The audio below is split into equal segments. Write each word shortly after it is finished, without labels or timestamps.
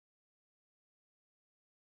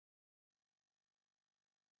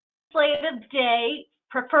Legislative Day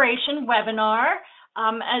preparation webinar.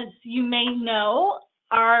 As you may know,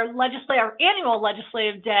 our annual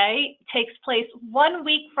Legislative Day takes place 1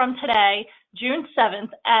 week from today, June 7th,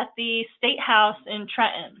 at the State House in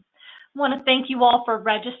Trenton. I want to thank you all for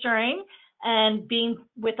registering and being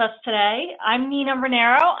with us today. I'm Nina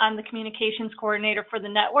Renero. I'm the Communications Coordinator for the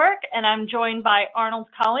network, and I'm joined by Arnold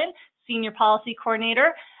Cohen, Senior Policy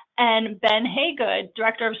Coordinator, and Ben Haygood,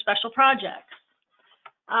 Director of Special Projects.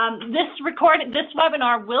 This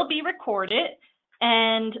webinar will be recorded,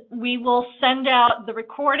 and we will send out the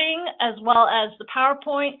recording as well as the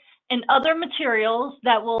PowerPoint and other materials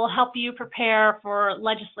that will help you prepare for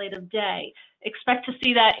Legislative Day. Expect to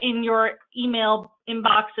see that in your email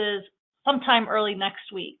inboxes sometime early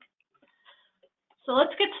next week. So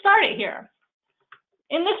let's get started here.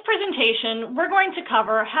 In this presentation, we're going to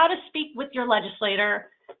cover how to speak with your legislator,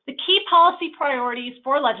 the key policy priorities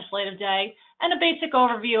for Legislative Day, and a basic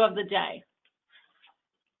overview of the day.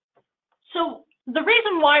 So the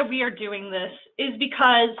reason why we are doing this is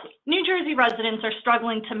because New Jersey residents are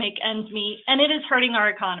struggling to make ends meet, and it is hurting our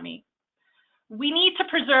economy. We need to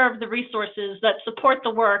preserve the resources that support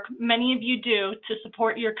the work many of you do to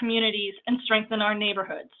support your communities and strengthen our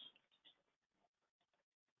neighborhoods.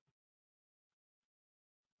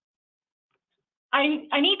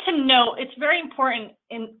 I need to note, it's very important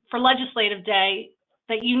for Legislative Day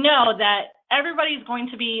that you know that everybody's going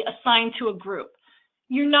to be assigned to a group.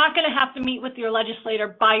 You're not going to have to meet with your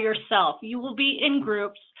legislator by yourself. You will be in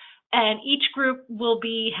groups, and each group will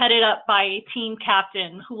be headed up by a team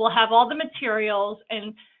captain who will have all the materials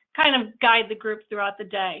and kind of guide the group throughout the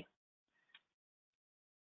day.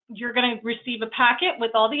 You're going to receive a packet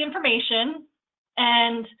with all the information,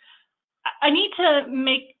 and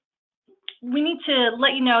we need to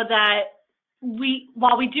let you know that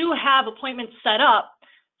while we do have appointments set up,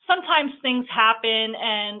 sometimes things happen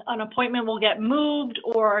and an appointment will get moved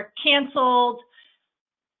or canceled.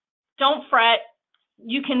 Don't fret.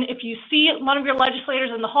 You can, if you see one of your legislators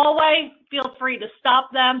in the hallway, feel free to stop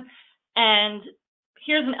them. And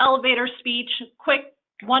here's an elevator speech, quick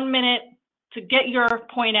 1 minute to get your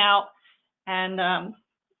point out and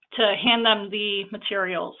to hand them the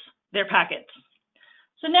materials, their packets.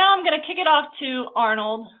 So now I'm going to kick it off to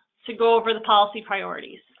Arnold to go over the policy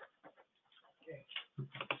priorities.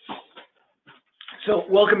 So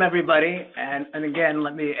welcome everybody, and again,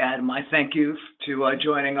 let me add my thank you to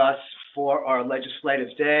joining us for our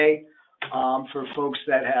Legislative Day. For folks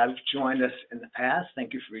that have joined us in the past,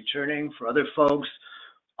 thank you for returning. For other folks,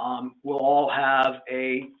 we'll all have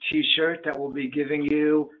a t-shirt that we'll be giving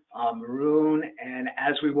you, maroon, and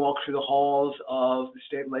as we walk through the halls of the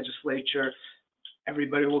state legislature,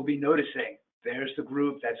 everybody will be noticing there's the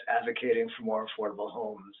group that's advocating for more affordable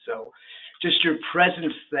homes. So just your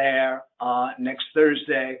presence there next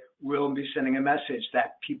Thursday, we'll be sending a message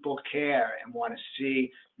that people care and want to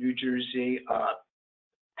see New Jersey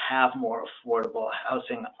have more affordable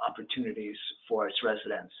housing opportunities for its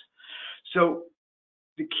residents. So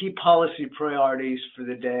the key policy priorities for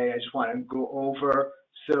the day, I just want to go over.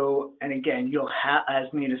 So, and again, you'll have, as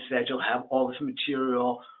Nina said, you'll have all this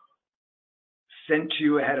material sent to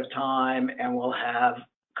you ahead of time, and we'll have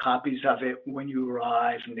copies of it when you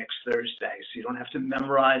arrive next Thursday. So you don't have to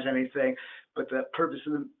memorize anything, but the purpose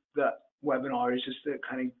of the webinar is just to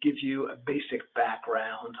kind of give you a basic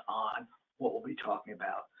background on what we'll be talking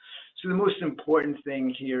about. So the most important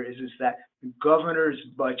thing here is that the governor's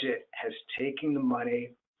budget has taken the money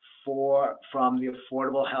from the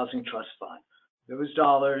Affordable Housing Trust Fund. Those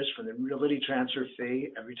dollars from the realty transfer fee,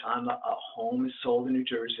 every time a home is sold in New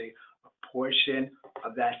Jersey, portion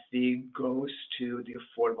of that fee goes to the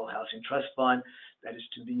Affordable Housing Trust Fund that is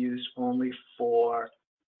to be used only for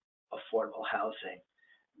affordable housing.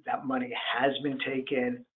 That money has been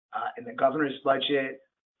taken in the governor's budget.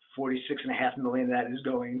 $46.5 million that is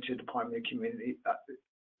going to Department of Community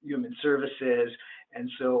Human Services. And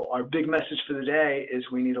so our big message for the day is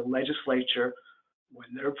we need a legislature, when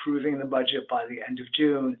they're approving the budget by the end of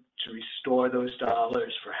June, to restore those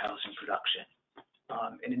dollars for housing production.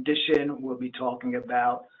 In addition, we'll be talking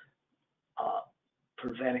about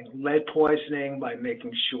preventing lead poisoning by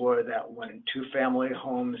making sure that when two-family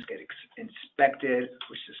homes get inspected,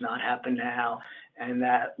 which does not happen now, and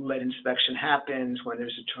that lead inspection happens when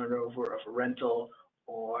there's a turnover of a rental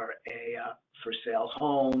or a for sale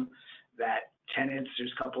home, that tenants,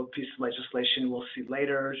 there's a couple of pieces of legislation we'll see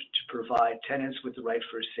later to provide tenants with the right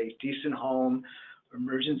for a safe, decent home.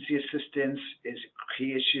 Emergency assistance is a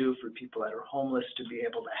key issue for people that are homeless to be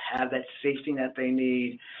able to have that safety net they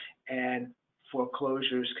need, and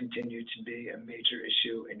foreclosures continue to be a major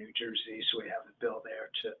issue in New Jersey, so we have a bill there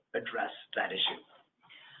to address that issue.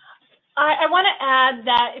 I want to add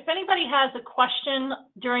that if anybody has a question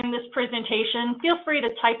during this presentation, feel free to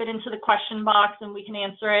type it into the question box and we can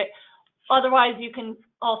answer it. Otherwise, you can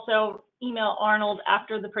also email Arnold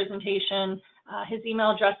after the presentation. His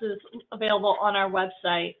email address is available on our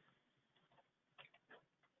website.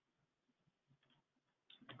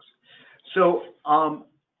 So a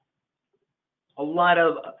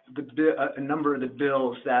number of the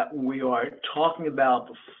bills that we are talking about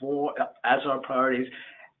before as our priorities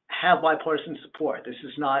have bipartisan support. This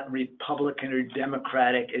is not a Republican or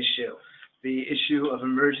Democratic issue. The issue of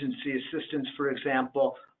emergency assistance, for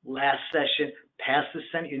example, last session passed the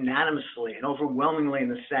Senate unanimously and overwhelmingly in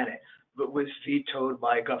the Senate, but was vetoed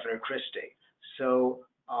by Governor Christie. So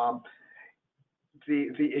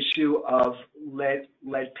the issue of lead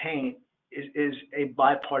paint is a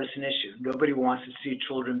bipartisan issue. Nobody wants to see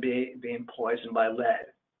children being poisoned by lead.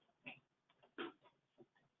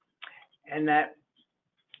 And that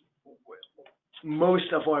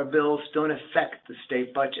most of our bills don't affect the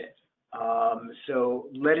state budget. So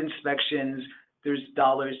lead inspections, there's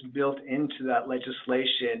dollars built into that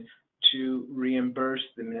legislation to reimburse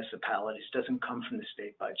the municipalities. It doesn't come from the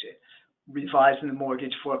state budget. Revising the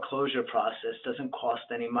mortgage foreclosure process doesn't cost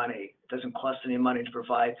any money. It doesn't cost any money to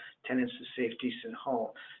provide tenants a safe, decent home.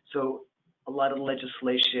 So a lot of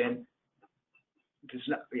legislation does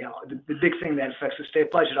not, the big thing that affects the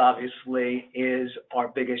state budget, obviously, is our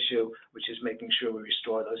big issue, which is making sure we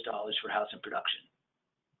restore those dollars for housing production.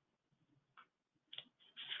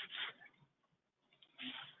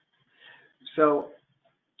 So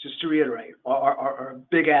just to reiterate, our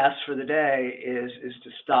big ask for the day is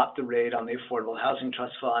to stop the raid on the Affordable Housing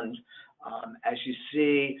Trust Fund. As you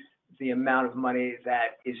see, the amount of money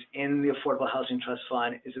that is in the Affordable Housing Trust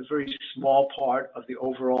Fund is a very small part of the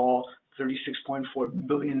overall $36.4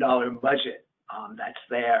 billion budget that's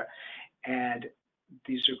there. And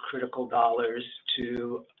these are critical dollars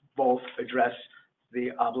to both address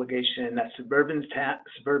the obligation that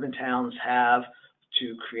suburban towns have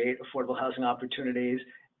to create affordable housing opportunities,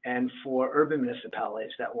 and for urban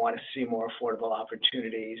municipalities that want to see more affordable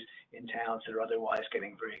opportunities in towns that are otherwise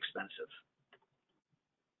getting very expensive.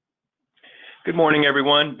 Good morning,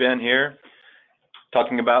 everyone. Ben here,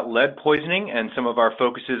 talking about lead poisoning and some of our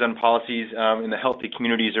focuses on policies in the healthy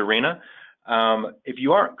communities arena. If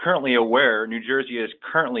you aren't currently aware, New Jersey is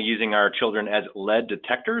currently using our children as lead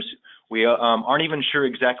detectors. We aren't even sure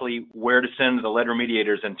exactly where to send the lead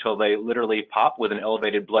remediators until they literally pop with an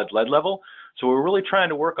elevated blood lead level. So we're really trying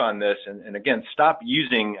to work on this and again, stop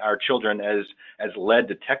using our children as lead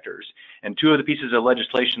detectors. And two of the pieces of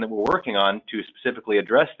legislation that we're working on to specifically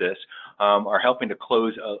address this are helping to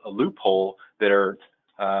close a loophole that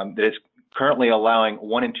is currently allowing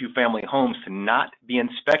 1- and 2-family homes to not be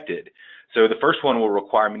inspected. So the first one will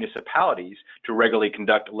require municipalities to regularly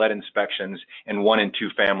conduct lead inspections in 1- and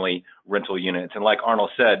 2-family rental units. And like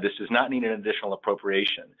Arnold said, this does not need an additional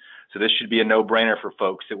appropriation. So this should be a no-brainer for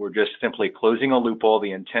folks that we're just simply closing a loophole.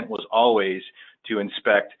 The intent was always to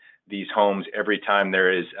inspect these homes every time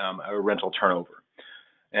there is a rental turnover.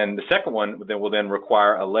 And the second one will then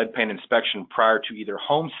require a lead paint inspection prior to either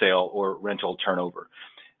home sale or rental turnover.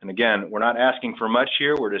 And again, we're not asking for much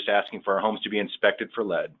here. We're just asking for our homes to be inspected for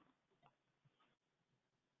lead.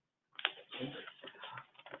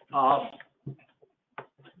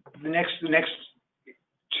 The next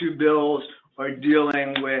two bills are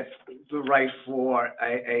dealing with the right for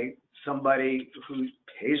somebody who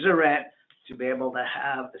pays their rent to be able to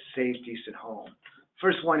have a safe, decent home.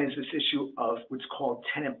 First one is this issue of what's called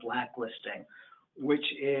tenant blacklisting, which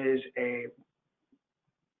is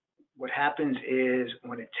what happens is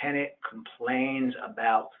when a tenant complains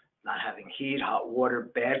about not having heat, hot water,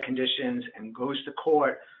 bad conditions, and goes to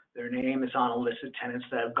court, their name is on a list of tenants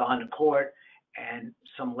that have gone to court, and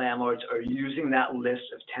some landlords are using that list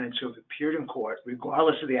of tenants who have appeared in court,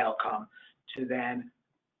 regardless of the outcome, to then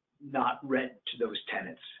not rent to those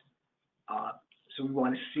tenants. So we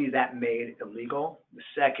want to see that made illegal. The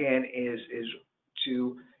second is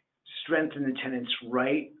to strengthen the tenant's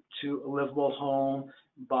right to a livable home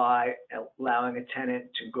by allowing a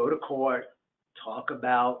tenant to go to court, talk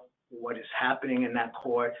about what is happening in that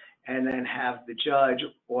court, and then have the judge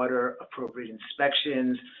order appropriate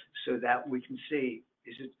inspections so that we can see,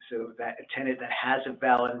 so that a tenant that has a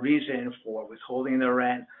valid reason for withholding their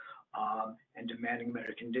rent and demanding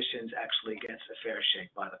better conditions actually gets a fair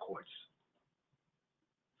shake by the courts.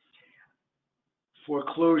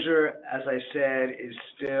 Foreclosure, as I said, is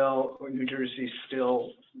still, New Jersey is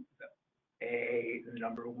still the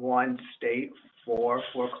 #1 state for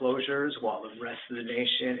foreclosures, while the rest of the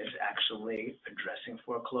nation is actually addressing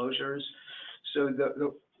foreclosures. So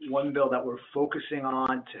one bill that we're focusing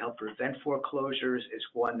on to help prevent foreclosures is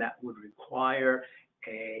one that would require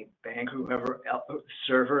a bank, whoever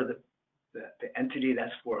server, the entity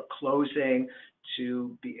that's foreclosing,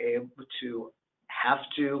 to be able to have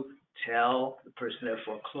to tell the person they're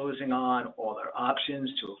foreclosing on all their options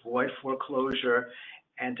to avoid foreclosure,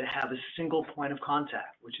 and to have a single point of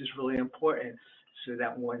contact, which is really important, so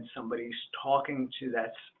that when somebody's talking to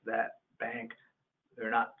that bank,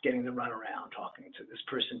 they're not getting the runaround, talking to this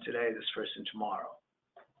person today, this person tomorrow.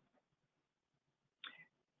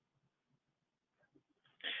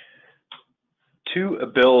 Two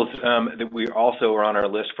bills that we also are on our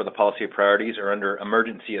list for the policy priorities are under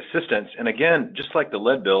emergency assistance. And again, just like the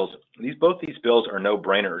lead bills, both these bills are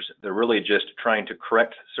no-brainers. They're really just trying to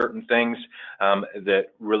correct certain things that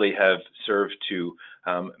really have served to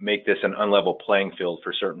make this an unlevel playing field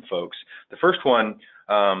for certain folks. The first one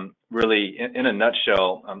really, in a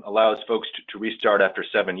nutshell, allows folks to restart after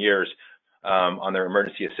 7 years on their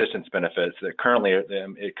emergency assistance benefits. That currently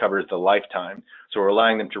it covers the lifetime. So we're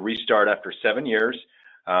allowing them to restart after 7 years.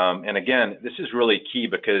 And again, this is really key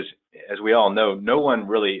because, as we all know, no one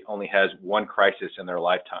really only has one crisis in their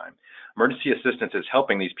lifetime. Emergency assistance is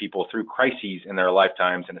helping these people through crises in their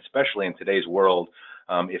lifetimes, and especially in today's world,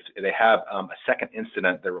 if they have a second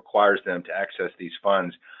incident that requires them to access these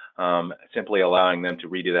funds, simply allowing them to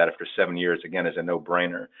redo that after 7 years, again, is a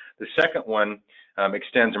no-brainer. The second one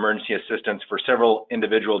extends emergency assistance for several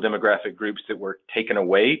individual demographic groups that were taken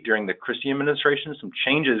away during the Christie administration. Some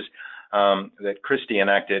changes that Christie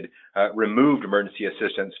enacted removed emergency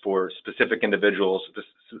assistance for specific individuals,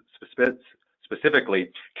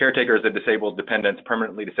 specifically caretakers of disabled dependents,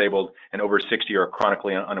 permanently disabled, and over 60 or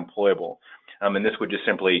chronically unemployable. And this would just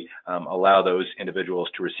simply allow those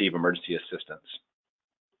individuals to receive emergency assistance.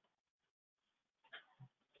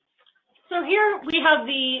 So here we have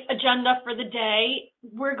the agenda for the day.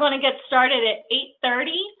 We're going to get started at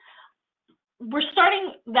 8:30. We're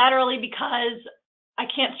starting that early because I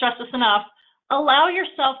can't stress this enough. Allow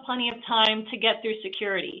yourself plenty of time to get through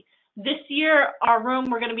security. This year, our room,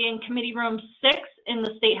 we're going to be in Committee Room 6 in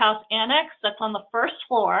the State House Annex. That's on the first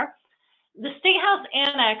floor. The State House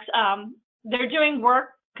Annex, they're doing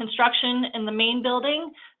work, construction in the main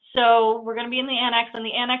building. So we're going to be in the annex, and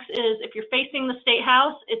the annex is, if you're facing the State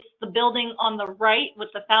House, it's the building on the right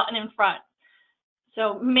with the fountain in front.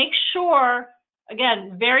 So make sure,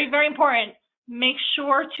 again, very, very important, make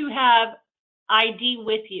sure to have ID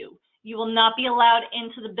with you. You will not be allowed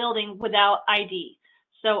into the building without ID.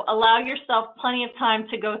 So allow yourself plenty of time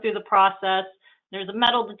to go through the process. There's a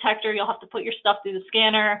metal detector. You'll have to put your stuff through the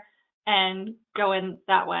scanner and go in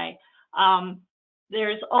that way.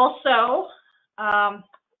 There's also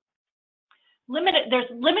there's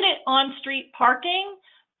limited on-street parking,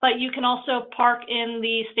 but you can also park in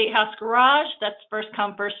the State House garage. That's first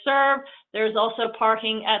come, first serve. There's also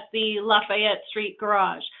parking at the Lafayette Street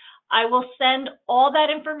garage. I will send all that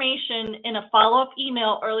information in a follow-up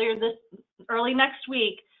email early next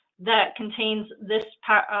week that contains this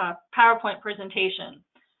PowerPoint presentation.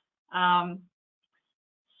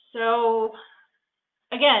 So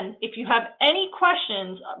again, if you have any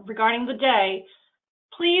questions regarding the day,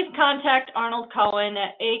 please contact Arnold Cohen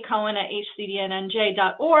at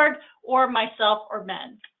acohen@hcdnnj.org or myself or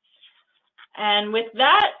Ben. And with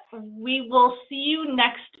that, we will see you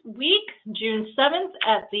next week, June 7th,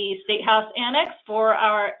 at the State House Annex for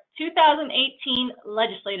our 2018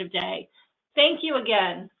 Legislative Day. Thank you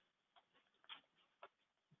again.